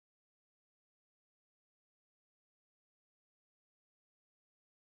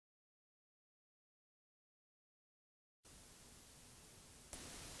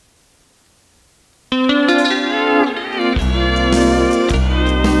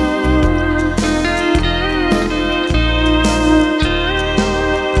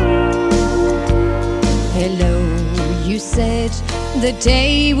the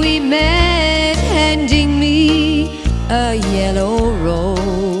day we met, handing me a yellow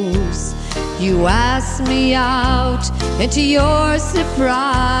rose. You asked me out, and to your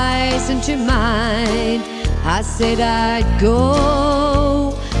surprise and to mine, I said I'd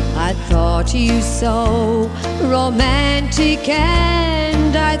go. I thought you so romantic,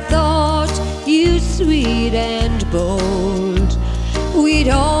 and I thought you sweet and bold. We'd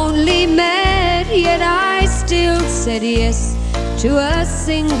only met, yet I still said yes to a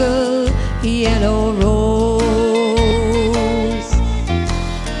single yellow rose.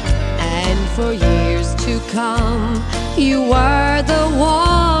 And for years to come, you were the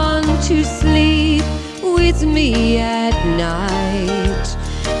one to sleep with me at night,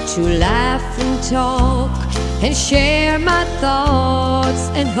 to laugh and talk and share my thoughts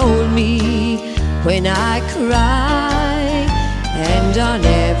and hold me when I cry. And on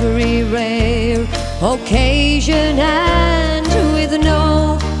every rare occasion, and with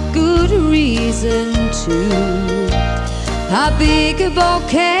no good reason to, a big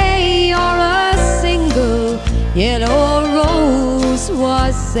bouquet or a single yellow rose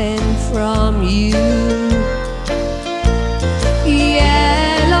was sent from you.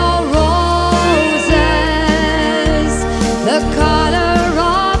 Yellow roses, the color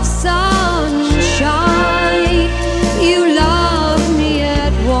of sunshine. You loved me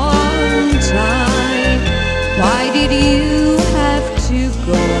at one time. Why did you have to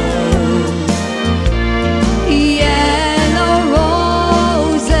go? Yellow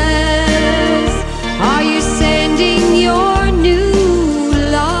roses, are you sending your new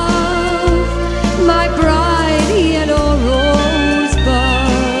love? My bright yellow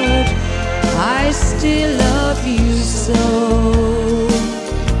rosebud, I still love you so.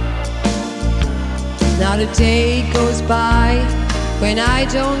 Not a day goes by when I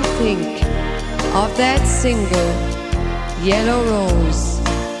don't think of that single yellow rose.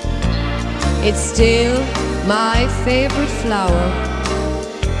 It's still my favorite flower,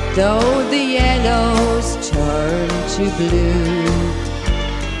 though the yellows turn to blue.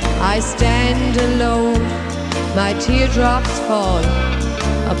 I stand alone, my teardrops fall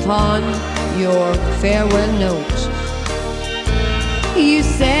upon your farewell note. You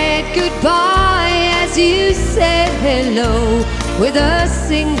said goodbye as you said hello, with a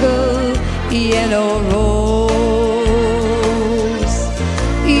single yellow rose.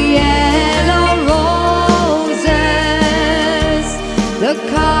 Yellow roses, the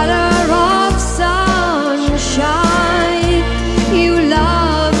color of sunshine. You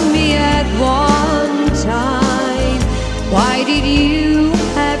loved me at one time. Why did you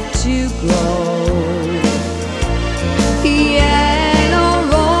have to go? Yellow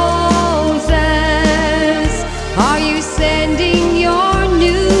roses, are you sending your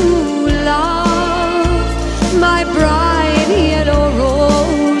new love? My bright yellow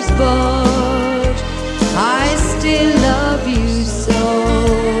rosebud, I still love you so.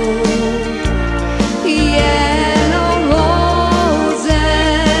 Yellow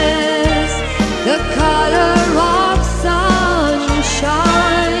roses, the color of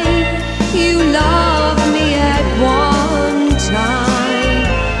sunshine. You loved me at one time.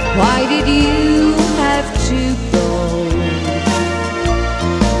 Why did you have to go?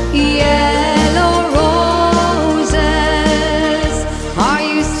 Yellow roses, are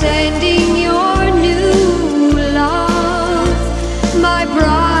you sending your new love? My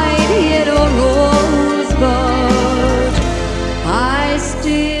bright yellow rosebud, I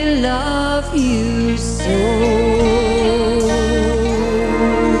still love you so.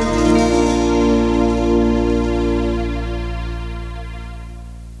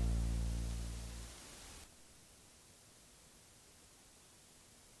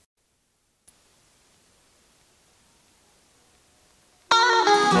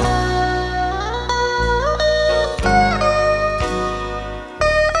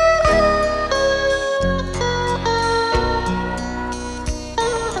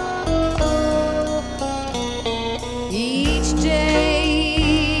 Each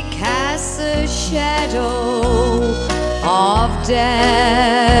day casts a shadow of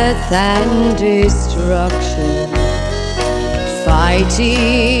death and destruction,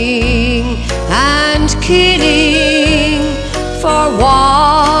 fighting and killing for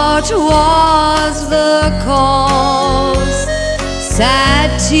what was the cause. Sad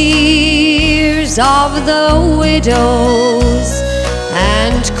tears of the widows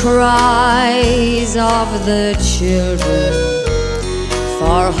and cries of the children,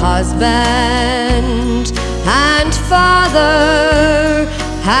 for husband and father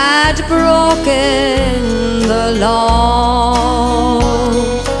had broken the law.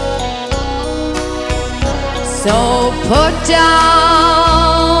 So put down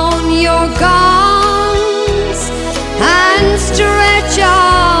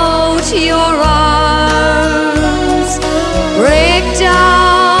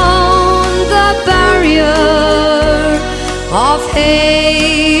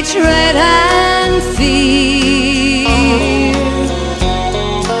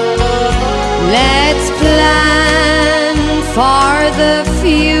Let's plan for the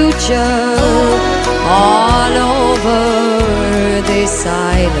future all over this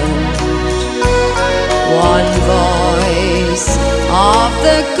island. One voice of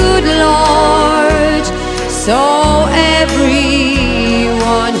the good Lord, so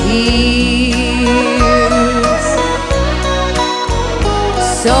everyone hears.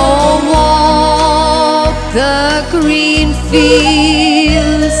 So walk the green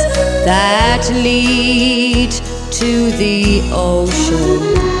fields that lead to the ocean.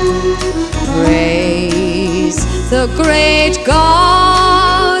 Praise the great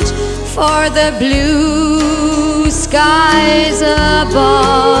God for the blue skies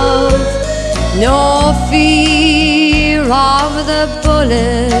above. No fear of the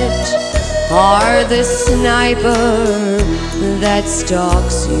bullet or the sniper that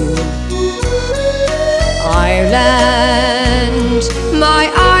stalks you. Ireland,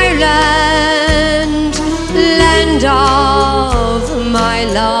 my Ireland, land of my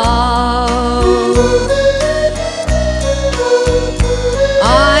love.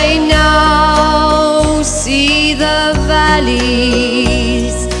 I now see the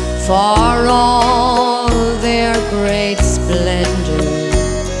valleys for all their great splendor,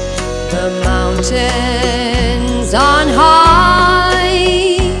 the mountains on high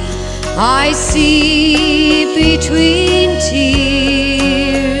I see between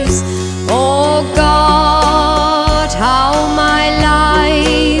tears. Oh God, how my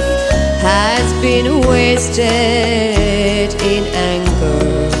life has been wasted in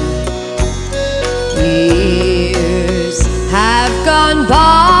anger. Years have gone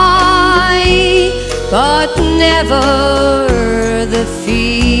by, but never the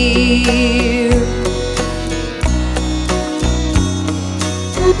fear.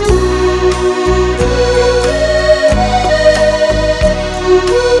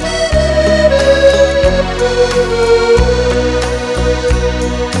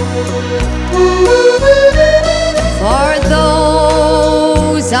 For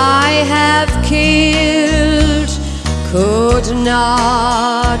those I have killed could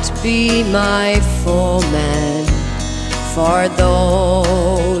not be my foeman. For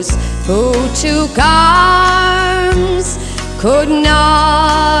those who took arms could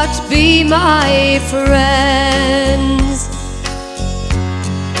not be my friends.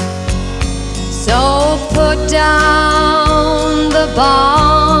 So put down the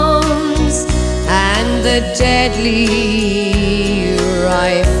bombs and the deadly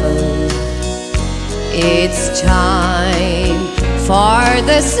rifle. It's time for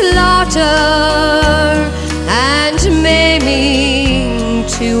the slaughter and maiming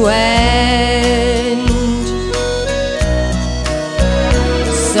to end.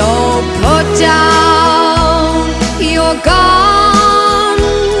 So put down your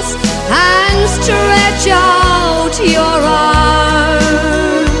guns and stretch out your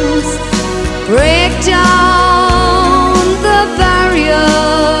arms. Break down the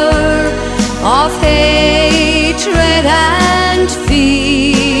barrier of hatred and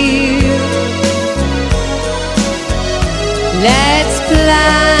fear. Let's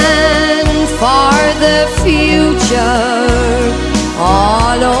plan for the future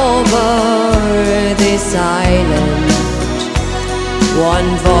all over this island. One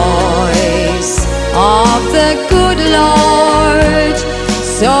voice of the good Lord,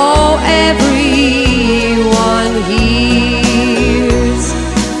 so everyone hears.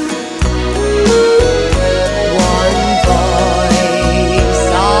 One voice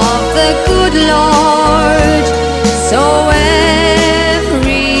of the good Lord, so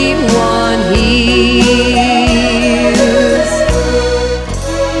everyone hears.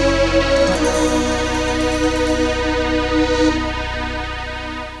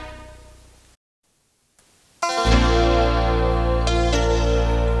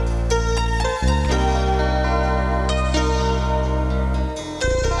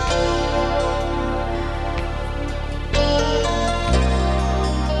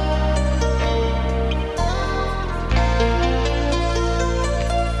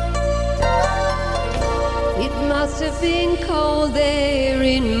 It must have been cold there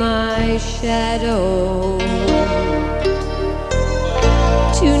in my shadow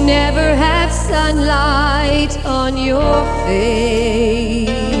to never have sunlight on your face.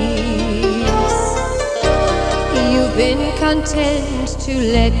 You've been content to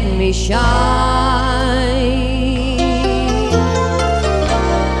let me shine.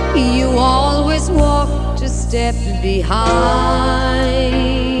 You always walked a step behind.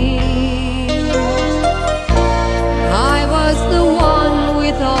 I was the one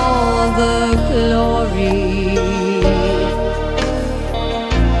with all the glory,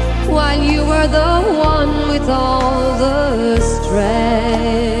 while you were the one with all the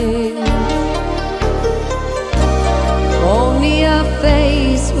strength. Only a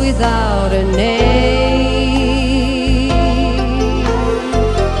face without a name.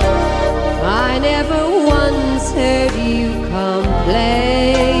 I never once heard you complain.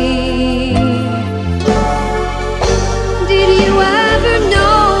 Did you ever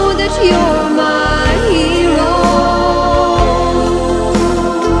know that you're my hero?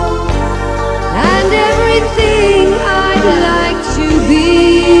 And everything I'd like to be.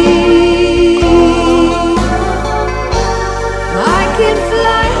 I can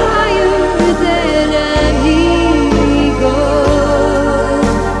fly higher than an eagle.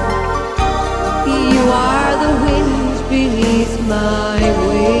 You are the wind beneath my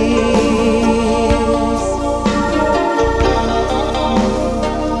wings.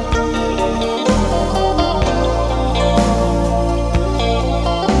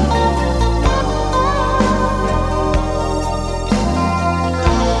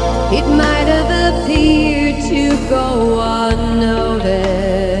 It might have appeared to go unnoticed,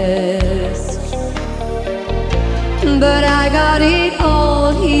 but I got it all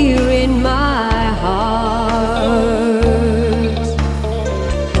here in my heart.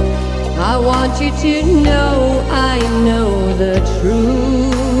 I want you to know I know the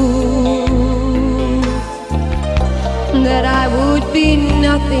truth, that I would be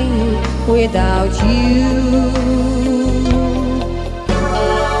nothing without you.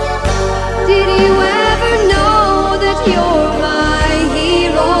 Did you ever know that you're my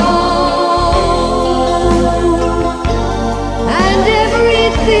hero? And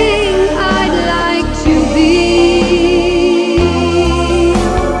everything I'd like to be.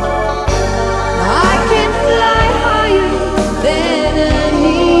 I can fly higher than an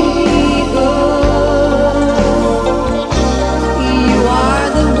eagle. You are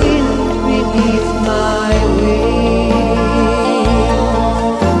the wind beneath my wings.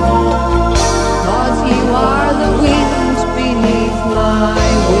 'Cause you are the wind beneath my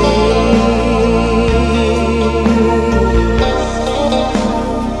wings.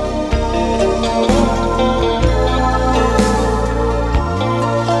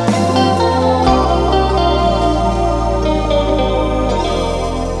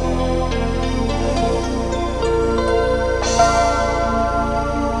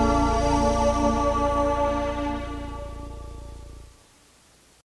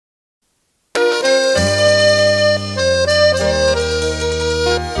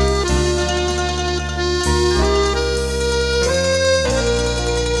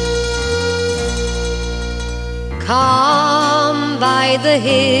 Come by the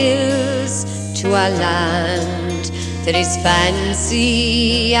hills to a land that is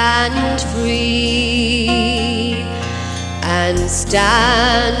fancy and free, and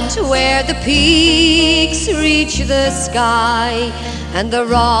stand where the peaks reach the sky and the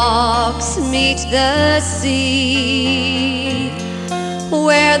rocks meet the sea,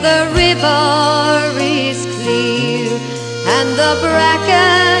 where the river is clear and the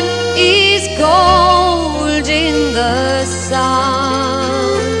bracken is gold in the sun,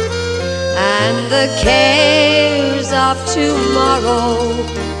 and the cares of tomorrow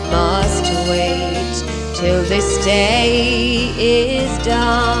must wait till this day is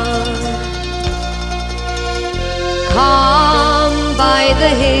done. Come by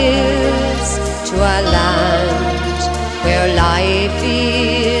the hills to a land where life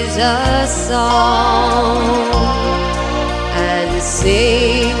is a song, and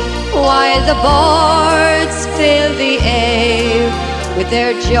sing while the birds fill the air with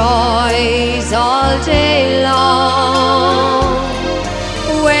their joys all day long,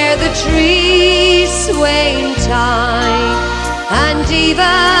 where the trees sway in time and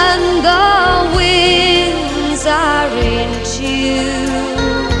even the winds are in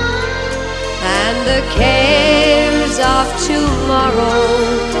tune, and the cares of tomorrow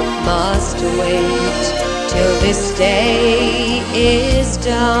must wait till this day is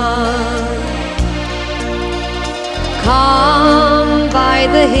done. Come by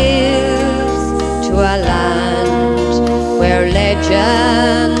the hills to a land where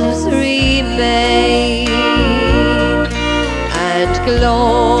legends remain, and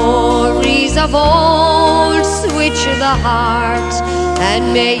glories of old switch the heart and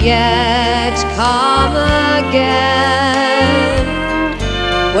may yet come again,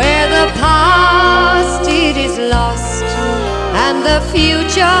 where the past it is lost and the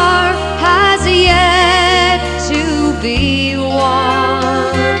future has yet to be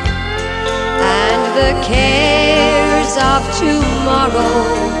won, and the cares of tomorrow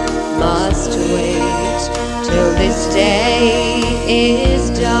must wait till this day is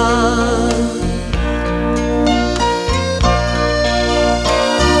done.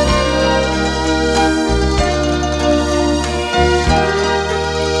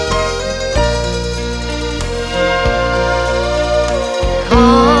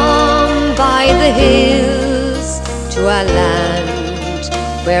 hills to a land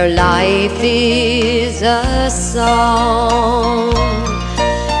where life is a song,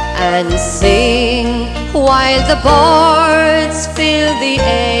 and sing while the birds fill the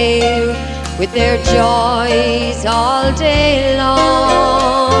air with their joys all day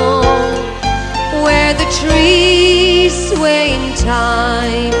long, where the trees sway in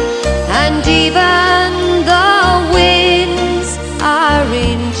time and even the winds are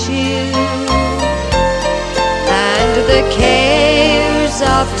in tune, and the cares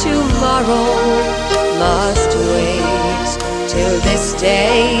of tomorrow must wait till this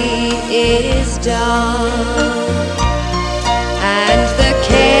day is done.